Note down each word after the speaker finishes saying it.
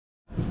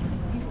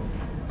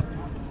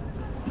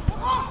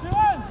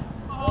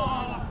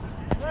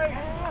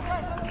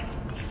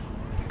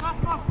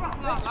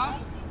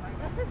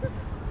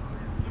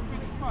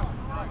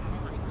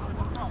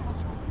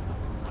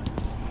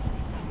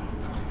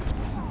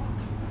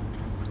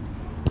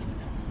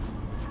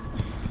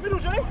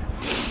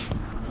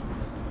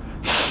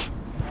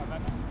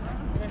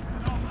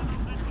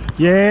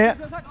Yeah.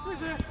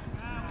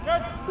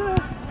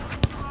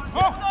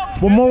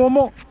 One more, one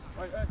more.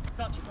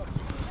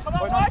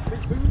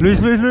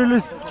 Loose, loose, loose,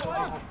 loose.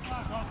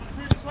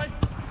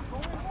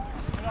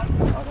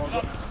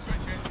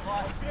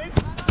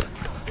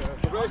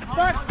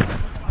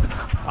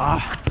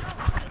 Ah.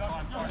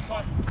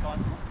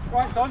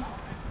 Right, son.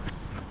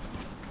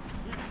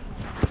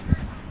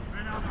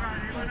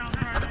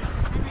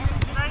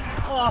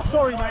 Oh,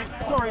 sorry, mate.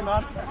 Sorry,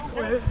 man.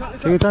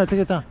 Take it down, take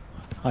it down.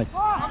 Nice.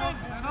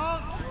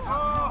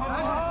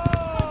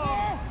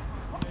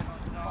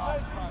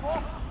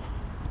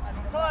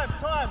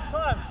 Time,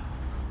 time.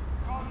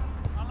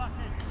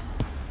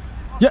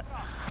 Yeah.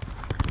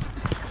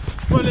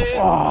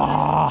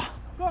 Oh,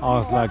 I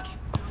was lucky.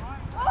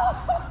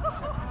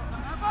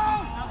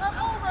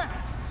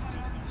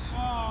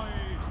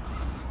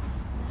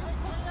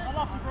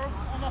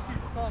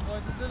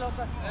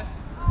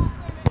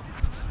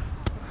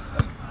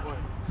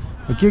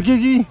 Okay, okay,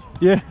 okay.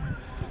 Yeah.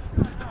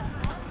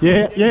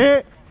 Yeah,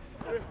 yeah.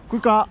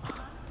 Good car.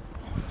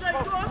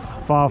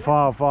 Far,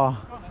 far, far.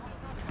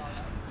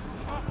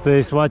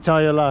 Please watch out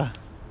your life.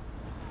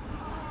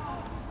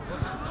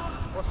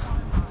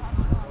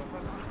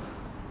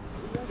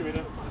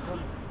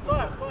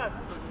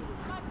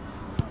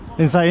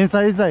 Inside,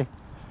 inside, inside.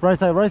 Right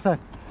side, right side.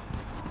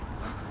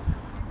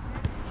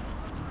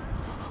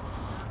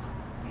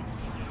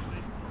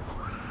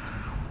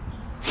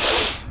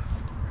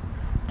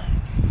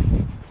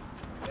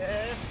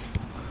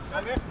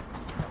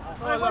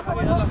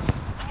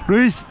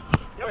 Luis.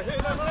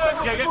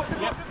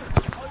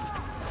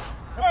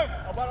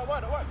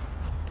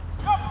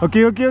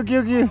 Okay, okay, okay,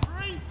 okay.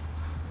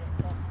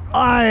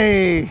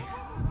 Aye.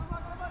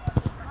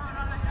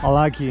 I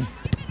like you.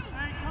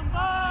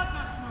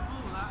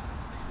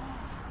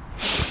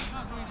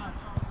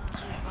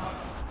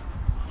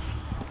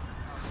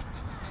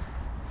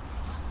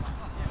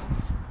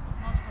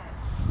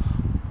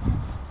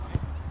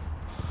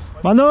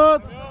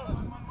 Manut.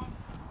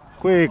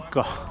 Quick.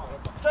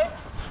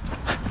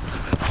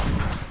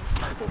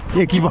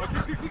 Yeah, keep up.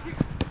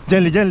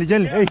 Gently, gently,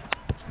 gently. Hey.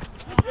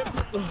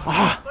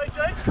 Ah.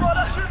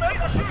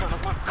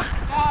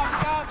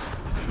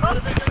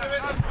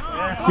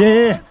 Yeah,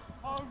 yeah.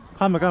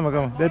 Come on, come on,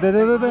 come on. There, there,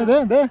 there, there,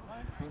 there, there.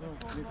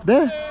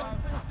 There.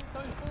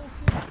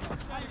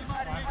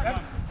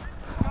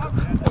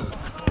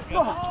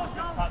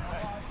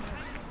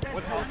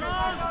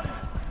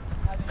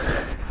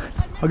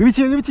 I'll give it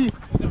to you, I'll give it to you.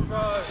 Come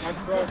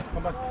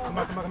back, come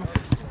back, come back.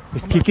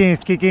 It's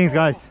kicking,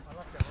 guys.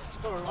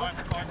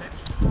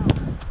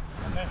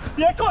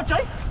 Yeah, go on,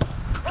 Jay.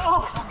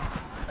 Oh.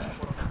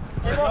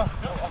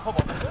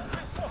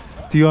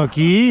 Tío,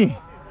 aquí.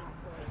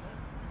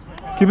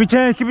 Keep it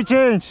change, keep it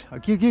change.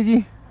 Aquí, aquí,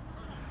 aquí.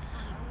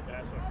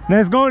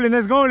 Next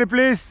goalie,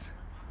 please.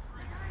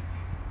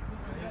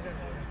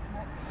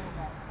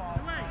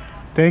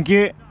 Thank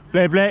you.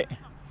 Play, play.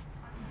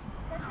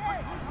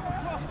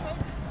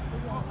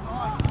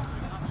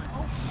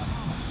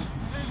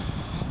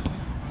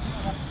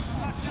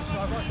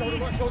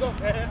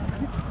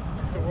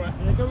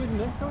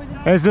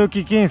 Let's do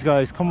kick-ins,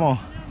 guys. Come on.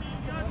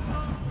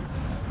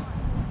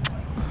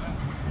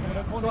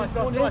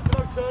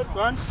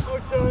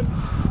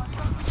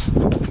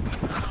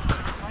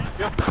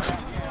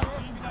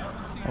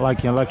 I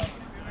like you, I like you.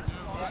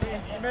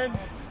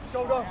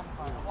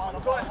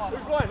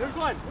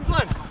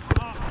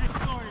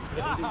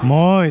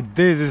 My,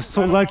 this is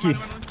so lucky.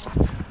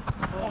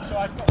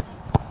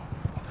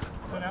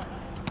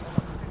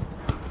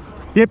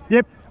 Yep,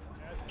 yep.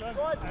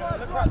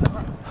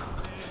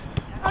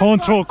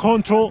 Control,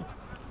 control.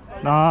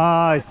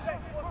 Nice.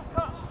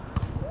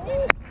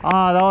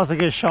 Ah, that was a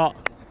good shot.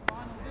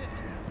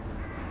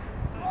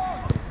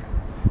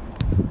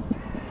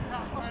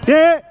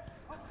 Yeah.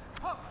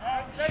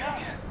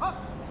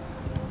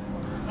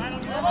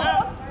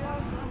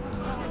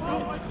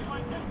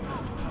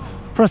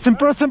 Pressing,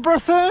 pressing,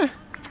 pressing.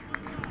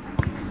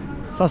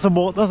 That's a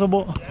ball, that's a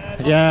ball.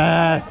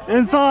 Yeah,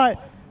 inside.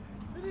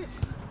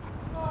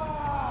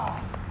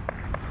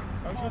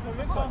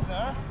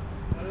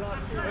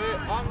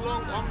 I'm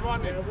long, I'm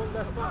running.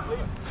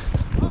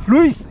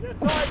 Luis.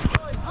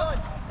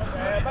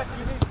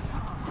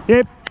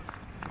 Yep.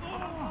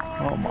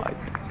 Oh my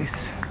goodness.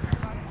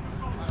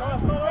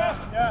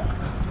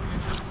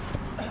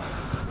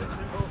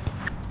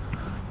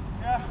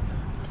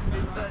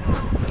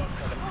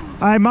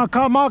 Hey, mark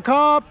up, mark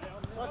up.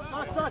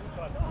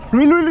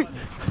 Lui.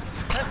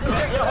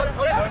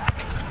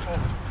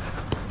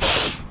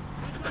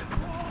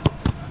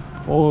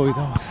 Oh, that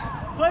was.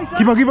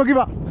 Keep up, keep up, keep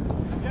up.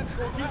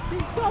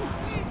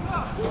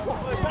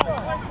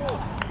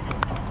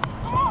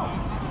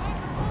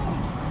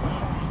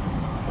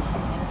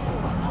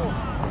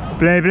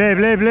 Play,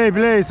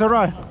 it's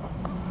alright.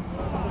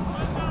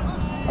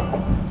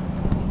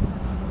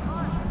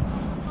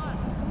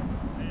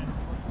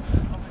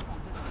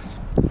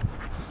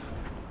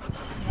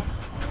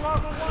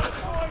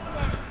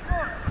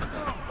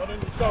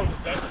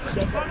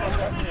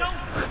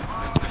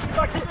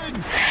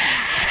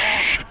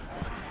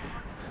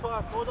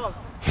 Well done.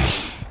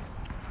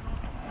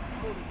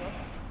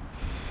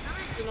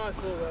 It's a nice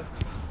ball there.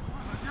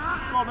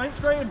 Come on, mate,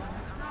 straight in.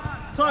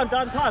 Time,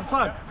 Dan, time.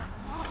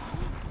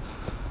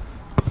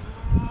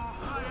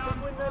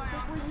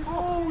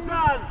 Oh,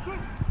 Dan!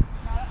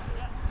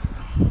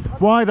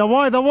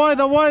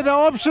 Wider,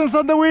 options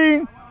on the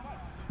wing.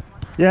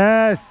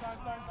 Yes.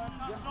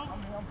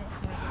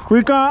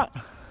 Quicker.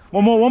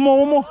 One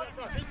more.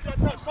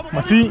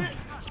 My feet.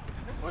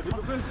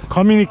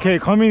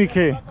 Communicate.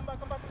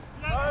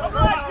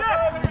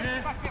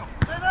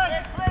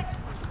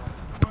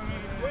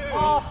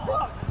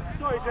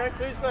 Sorry, Jake.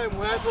 Who's playing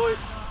where, boys?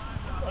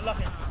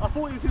 Unlucky. I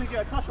thought he was going to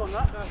get a touch on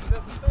that. No,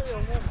 there's a 3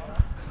 on 1.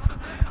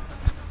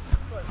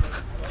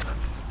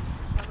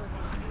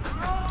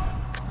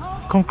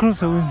 Come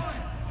closer, Will.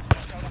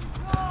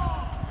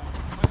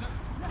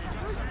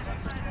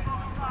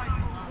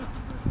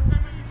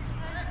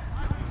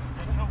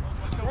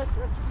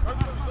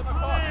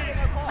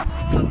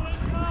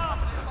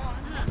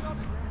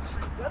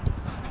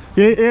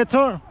 Yeah,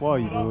 turn. What are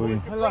you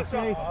doing?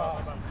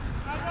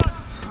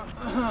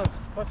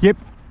 Yep.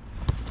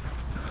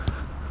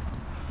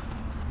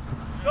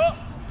 Shot.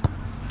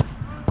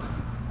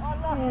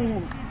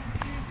 Unlucky.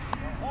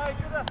 Hey,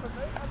 good effort,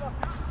 mate.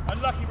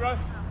 Unlucky, bro.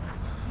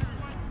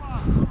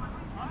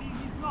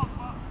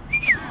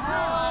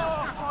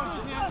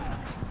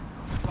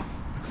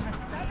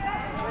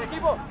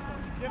 Keep on.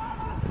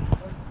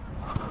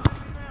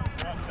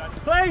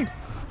 Play.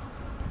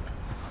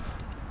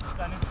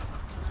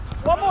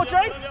 One more,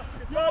 Jake.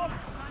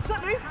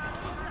 Set me.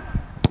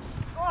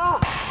 Oh.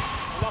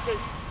 Unlucky.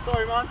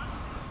 Sorry, man.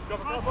 Drop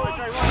a couple,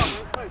 Jake.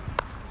 Right.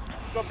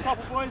 Drop a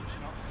couple, boys.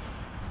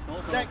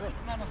 Check.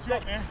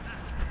 Check.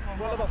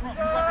 Well done.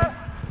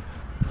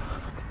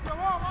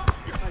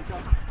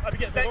 Have you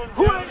get set?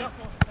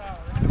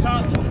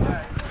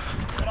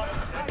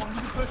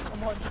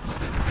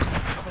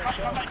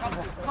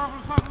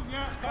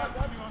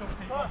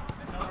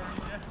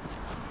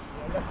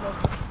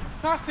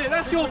 That's it,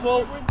 that's your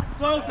ball.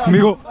 Well done.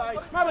 Amigo.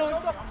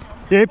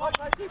 Yep.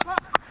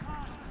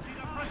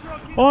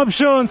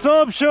 Options.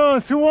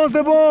 Who wants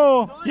the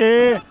ball?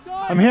 Yeah.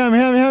 I'm here.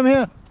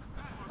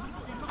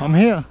 I'm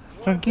here.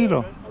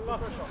 Tranquilo.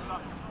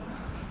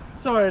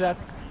 Sorry, lad.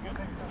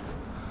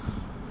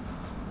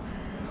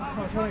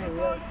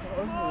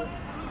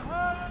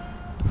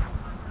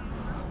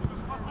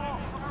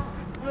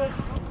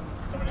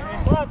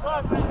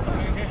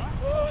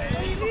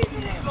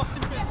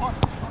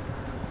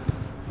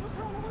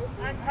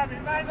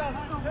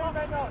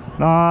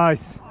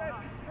 Nice.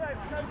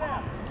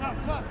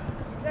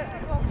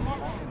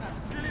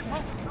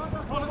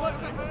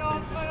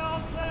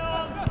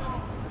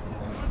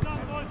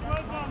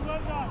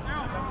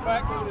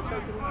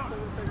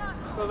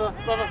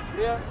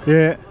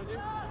 Yeah.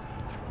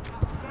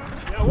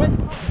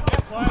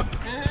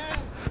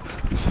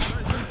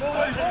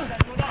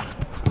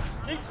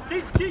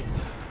 Keep.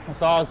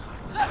 That's ours.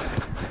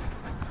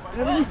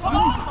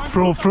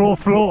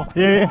 Floor.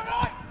 Yeah.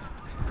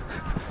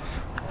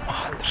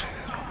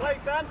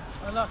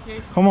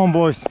 Unlucky. Come on,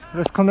 boys.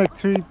 Let's connect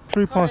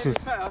three passes.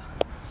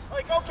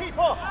 Hey,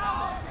 goalkeeper.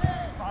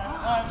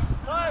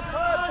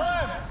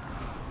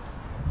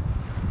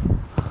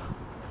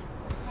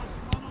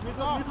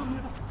 Time.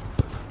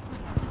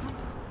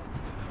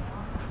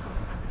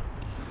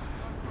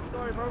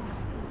 Sorry, bro.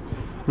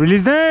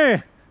 Release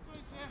there.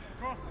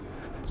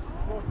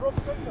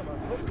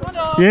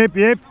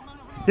 Yep.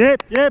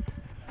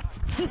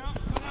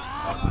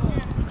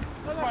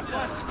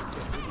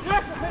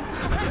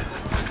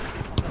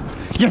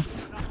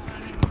 Yes.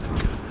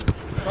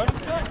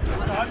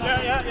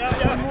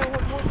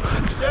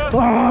 Yeah.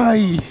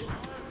 Bye.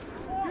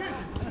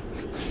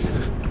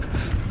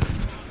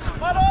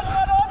 Well on.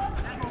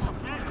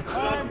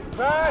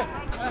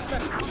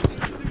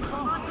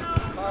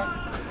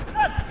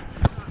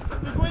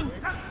 Good win.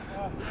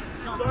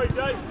 Sorry,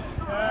 Jay.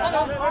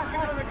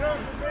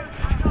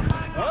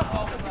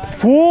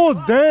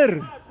 Joder.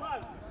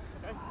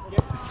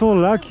 So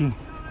lucky.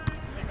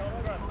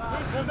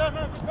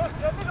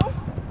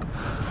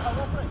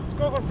 Let's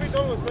go for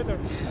 $3 better.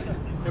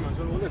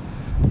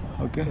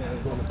 Okay.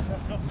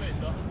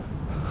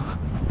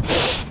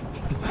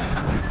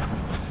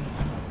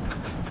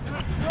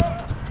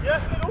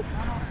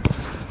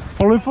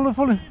 Follow.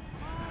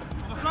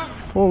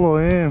 Follow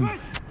him.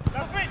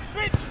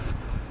 Switch.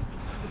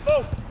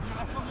 Ball.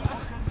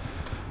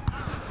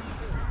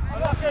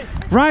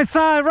 Right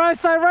side,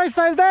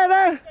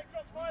 there.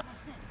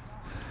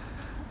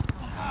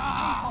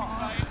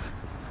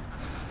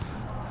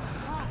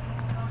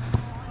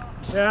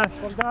 Yes,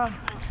 well done.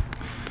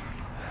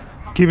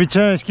 Keep it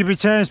change,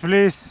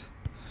 please.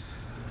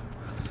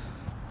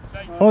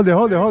 Hold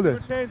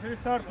it. Change,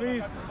 restart,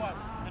 please.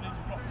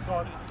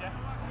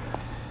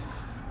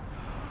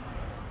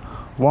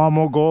 One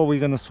more goal, we're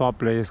gonna swap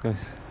players,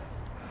 guys.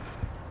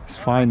 It's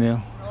fine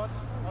now.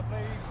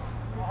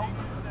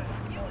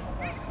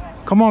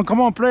 Come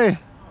on, play.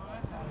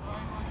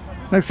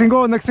 Next thing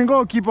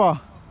go, keeper.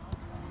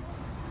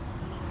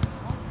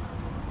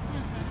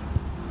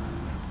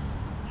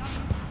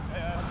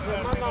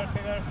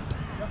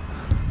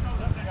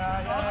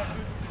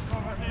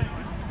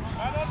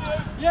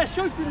 Yeah,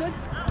 shoot him then.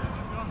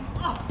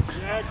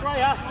 Yeah,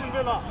 great Aston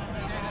Villa.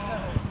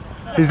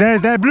 He's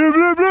there.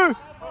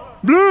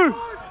 Blue.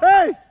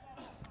 Hey.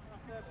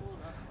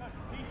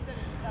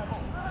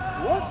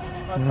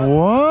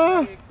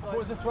 What? What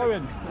was the throw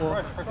in?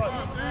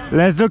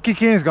 Let's do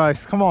kick-ins,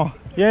 guys. Come on.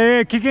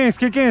 Yeah, kick-ins.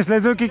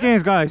 Let's do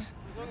kick-ins, guys.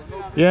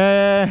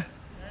 Yeah.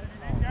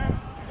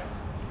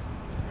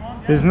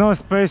 There's no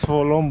space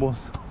for lombos.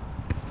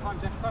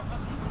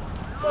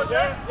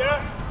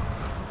 Yeah.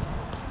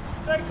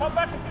 Then come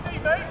back if you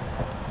need me.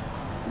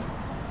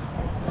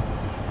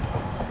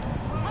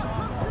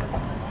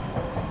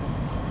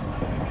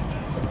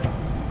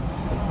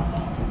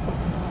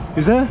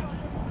 Is there?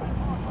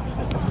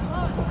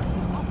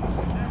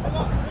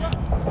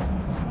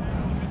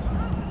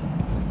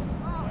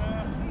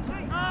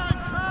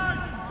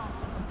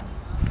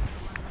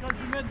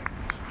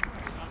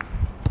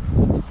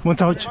 One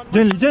touch.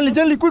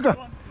 Gently, quicker.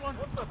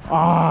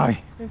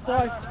 Aye.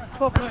 Inside.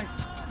 Fucking.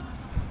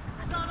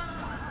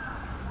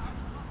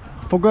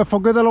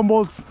 Forget the long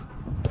balls.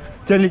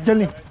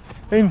 Gently.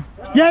 Aim.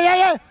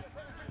 Yeah.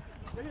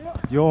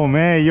 Yo,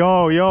 man.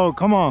 Yo.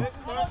 Come on.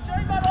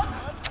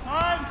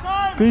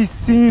 Be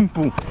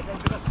simple.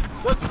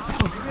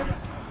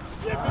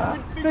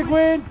 Big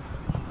win.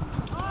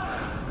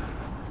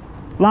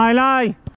 Lie.